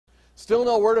Still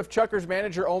no word if Chukars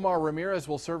manager Omar Ramirez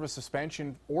will serve a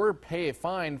suspension or pay a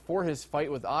fine for his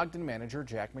fight with Ogden manager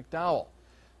Jack McDowell.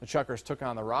 The Chukars took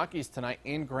on the Rockies tonight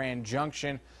in Grand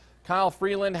Junction. Kyle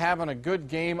Freeland having a good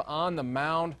game on the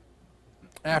mound.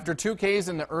 After 2 Ks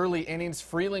in the early innings,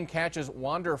 Freeland catches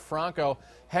Wander Franco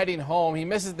heading home. He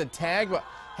misses the tag, but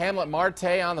Hamlet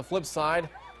Marte on the flip side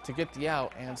to get the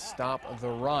out and stop the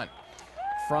run.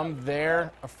 From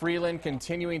there, Freeland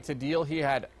continuing to deal. He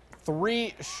had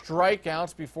 3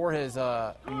 strikeouts before his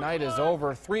night is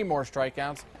over. 3 more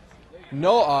strikeouts.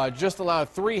 Just allowed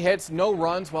 3 hits, no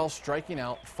runs, while striking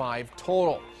out 5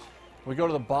 total. We go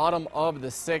to the bottom of the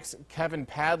 6th. Kevin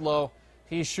Padlow,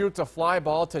 he shoots a fly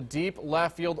ball to deep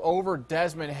left field over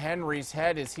Desmond Henry's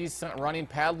head as he's running.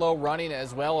 Padlow running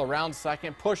as well around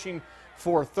second, pushing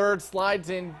for third, slides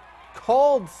in,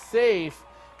 called safe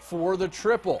for the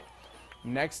triple.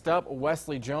 Next up,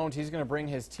 Wesley Jones. He's going to bring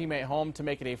his teammate home to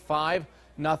make it a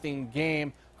 5-0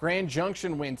 game. Grand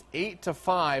Junction wins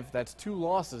 8-5. That's 2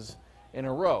 losses in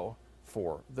a row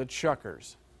for the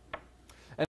Chukars.